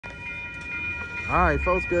All right,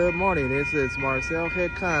 folks, good morning. This is Marcel. Here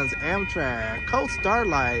comes Amtrak, Coast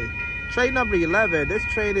Starlight, train number 11. This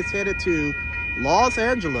train is headed to Los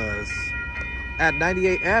Angeles at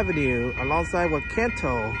 98th Avenue alongside with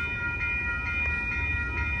Kento.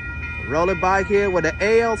 Rolling by here with the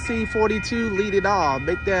ALC 42 leading off.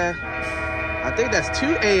 Make that, I think that's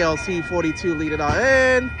two ALC 42 leading off.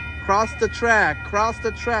 And cross the track,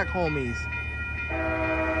 homies.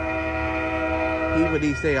 He would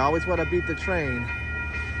he say, I always want to beat the train.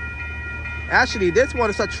 Actually, this one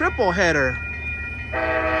is a triple header.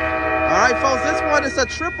 All right, folks, this one is a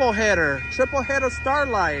triple header. Triple header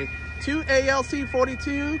Starlight. Two ALC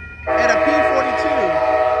 42 and a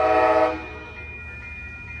P42.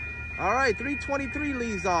 All right, 323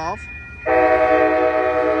 leads off.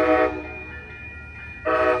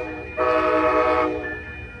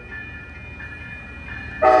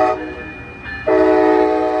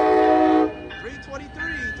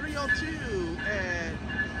 302 and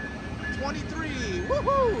 23.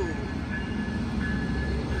 Woohoo!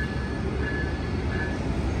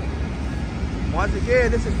 Once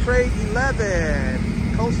again, this is train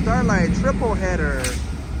 11, Coast Starlight triple header.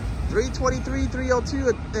 323, 302,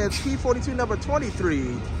 and P42 number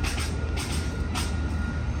 23.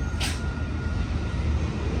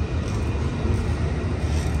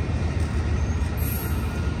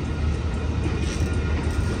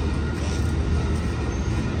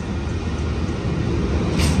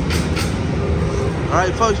 All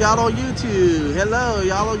right, folks, y'all on YouTube. Hello,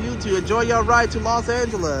 y'all on YouTube. Enjoy your ride to Los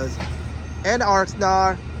Angeles and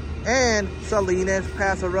Oxnard and Salinas,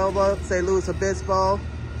 Paso Robles, St. Louis Obispo,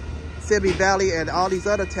 Simi Valley, and all these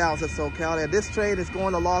other towns in SoCal. And this train is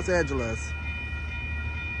going to Los Angeles,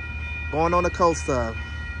 going on the coast up.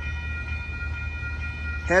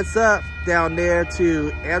 Heads up down there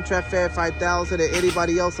to Amtrak Fed 5000 and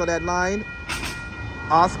anybody else on that line.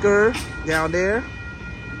 Oscar down there.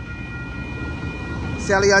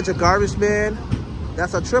 Sally out your garbage man.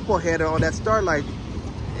 That's a triple header on that Starlight.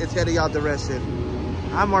 It's heading y'all direction.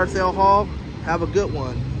 I'm Marcel Hall. Have a good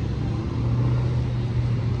one.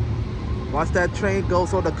 Once that train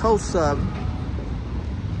goes on the coast sub,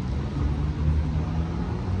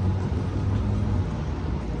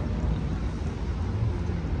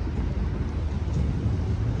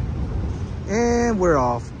 and we're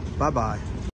off. Bye-bye.